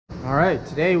Alright,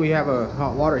 today we have a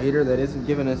hot water heater that isn't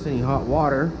giving us any hot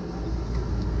water.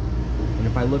 And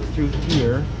if I look through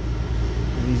here,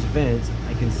 these vents,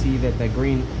 I can see that the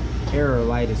green error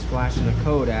light is flashing a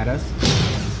code at us.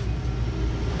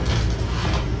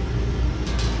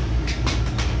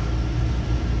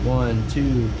 1,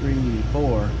 2, 3,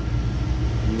 4.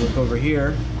 You look over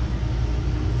here,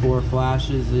 4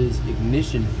 flashes is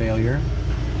ignition failure.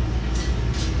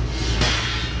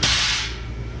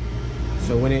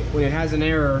 So when it has an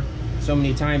error so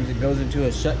many times, it goes into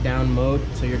a shutdown mode.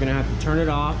 So you're gonna have to turn it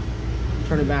off,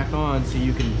 turn it back on so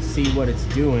you can see what it's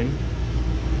doing.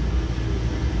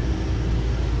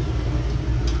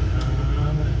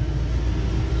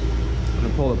 I'm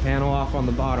gonna pull the panel off on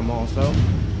the bottom also.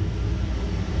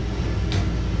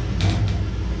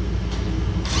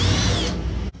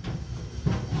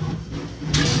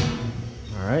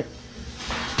 All right,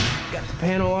 got the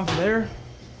panel off there.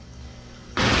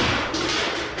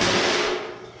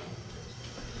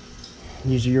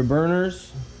 These are your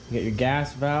burners, you got your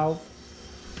gas valve,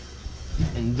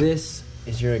 and this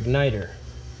is your igniter.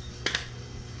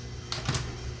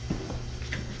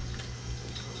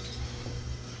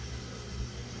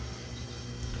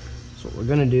 So what we're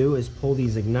gonna do is pull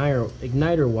these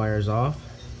igniter wires off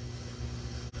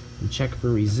and check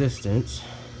for resistance.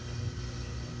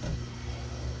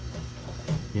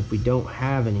 And if we don't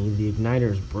have any, the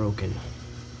igniter is broken.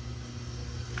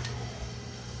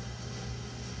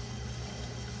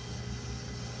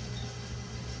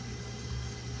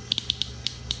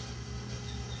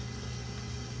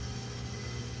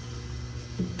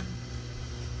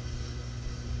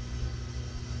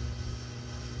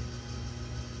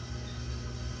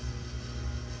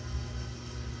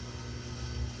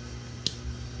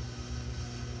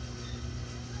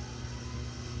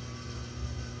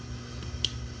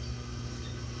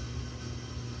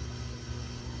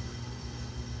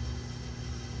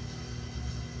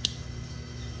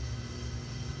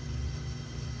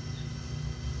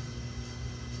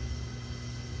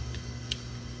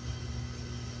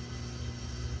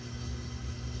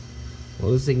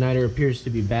 Well, this igniter appears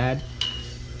to be bad.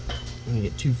 I'm gonna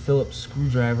get 2 Phillips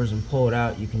screwdrivers and pull it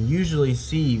out. You can usually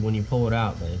see when you pull it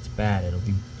out that it's bad. It'll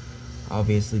be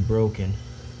obviously broken.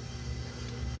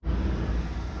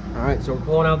 All right, so we're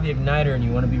pulling out the igniter, and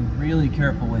you want to be really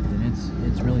careful with it.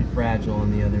 It's really fragile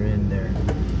on the other end there.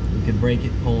 You could break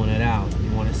it pulling it out. You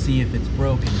want to see if it's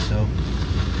broken, so.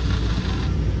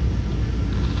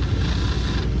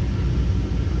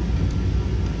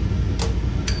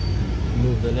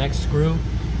 Move the next screw.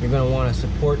 You're going to want to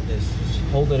support this. Just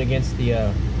hold it against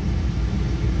the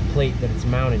plate that it's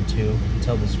mounted to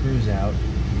until the screw's out.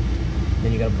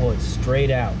 Then you got to pull it straight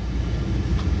out.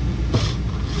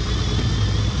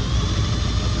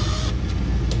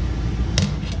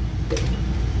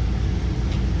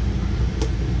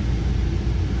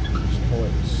 Just pull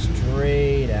it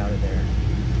straight out of there.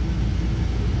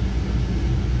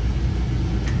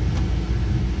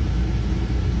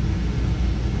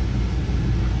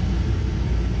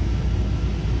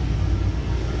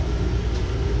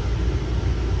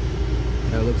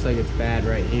 It looks like it's bad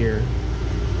right here.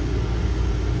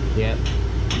 Yep,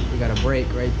 we got a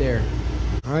break right there.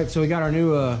 All right, so we got our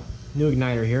new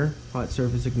igniter here, hot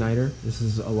surface igniter. This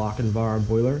is a Lochinvar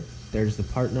boiler. There's the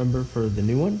part number for the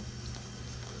new one.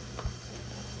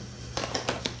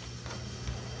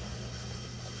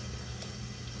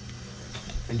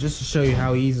 And just to show you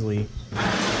how easily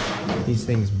these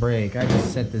things break, I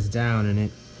just set this down and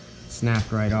it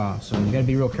snapped right off. So you gotta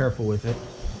be real careful with it.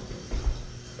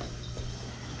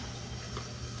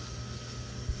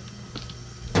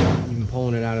 Even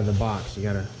pulling it out of the box, you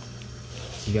gotta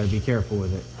be careful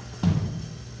with it.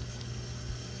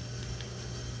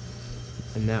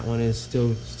 And that one is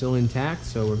still intact,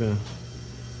 so we're gonna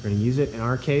use it. In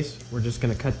our case, we're just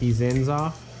gonna cut these ends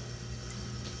off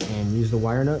and use the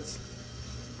wire nuts.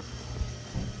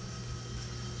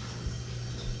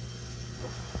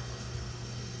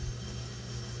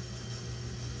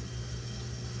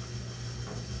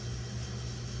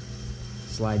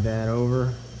 Slide that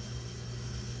over.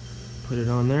 Put it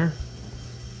on there.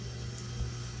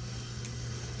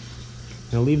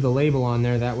 I'm gonna leave the label on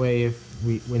there, that way if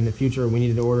in the future we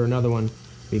needed to order another one,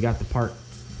 we got the part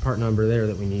number there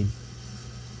that we need.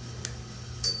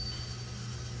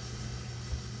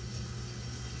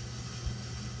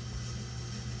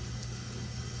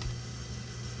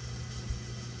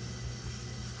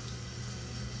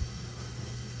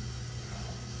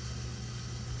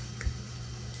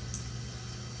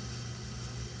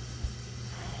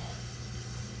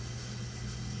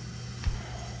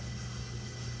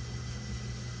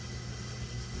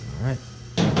 All right.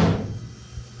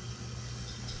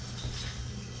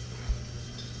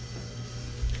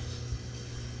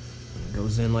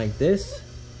 goes in like this.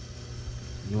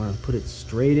 You want to put it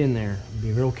straight in there.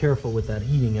 Be real careful with that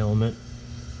heating element.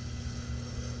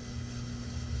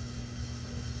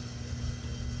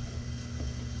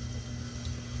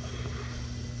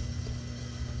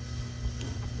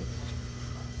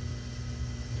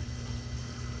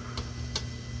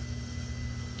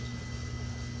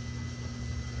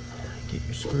 Get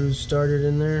your screws started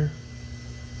in there.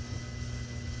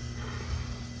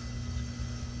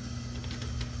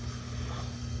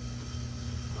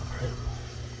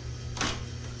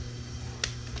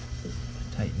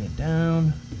 Tighten it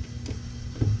down.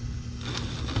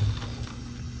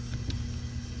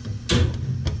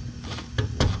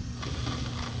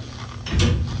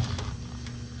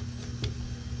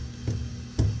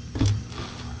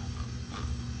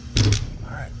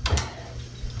 All right.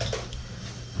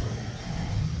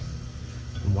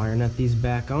 Wire nut these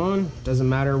back on. Doesn't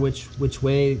matter which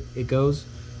way it goes.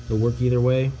 It'll work either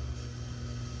way.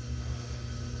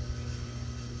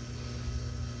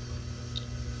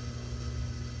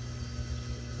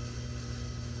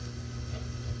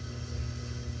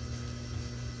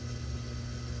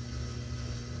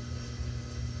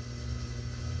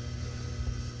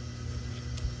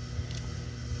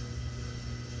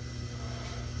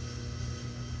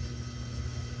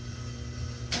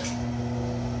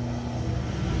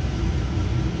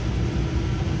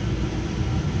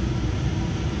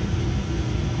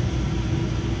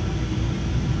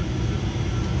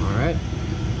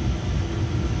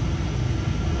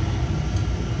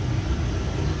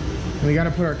 We got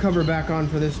to put our cover back on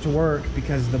for this to work,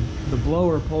 because the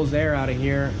blower pulls air out of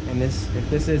here, and if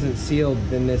this isn't sealed,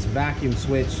 then this vacuum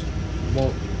switch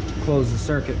won't close the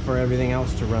circuit for everything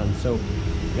else to run. So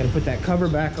we got to put that cover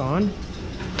back on.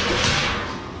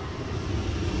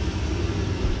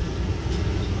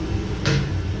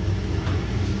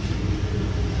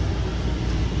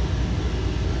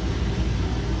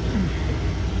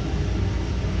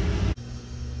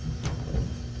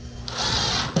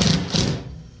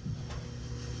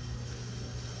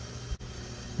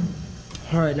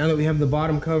 All right, now that we have the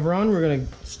bottom cover on, we're gonna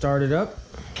start it up,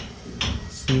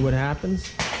 see what happens,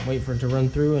 wait for it to run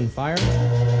through and fire.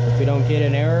 If we don't get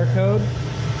an error code,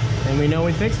 then we know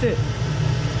we fixed it.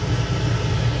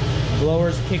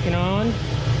 Blower's kicking on.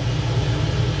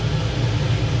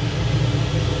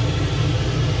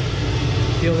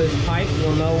 Feel this pipe,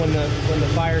 you'll know when the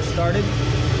fire started.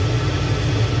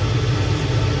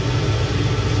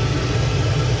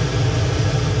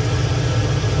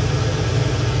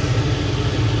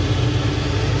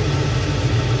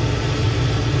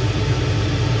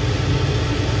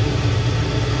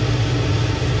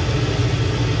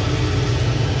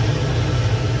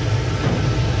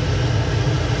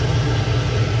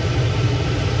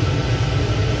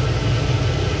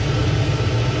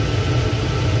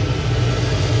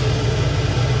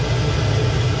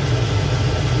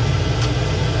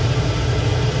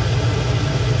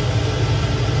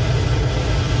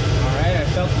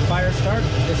 Start.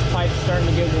 This pipe's starting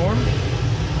to get warm.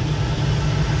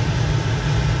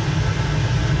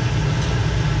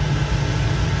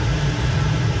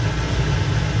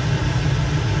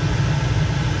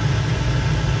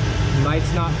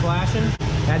 Light's not flashing.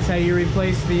 That's how you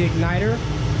replace the igniter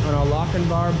on a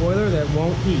Lochinvar boiler that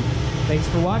won't heat. Thanks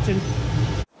for watching.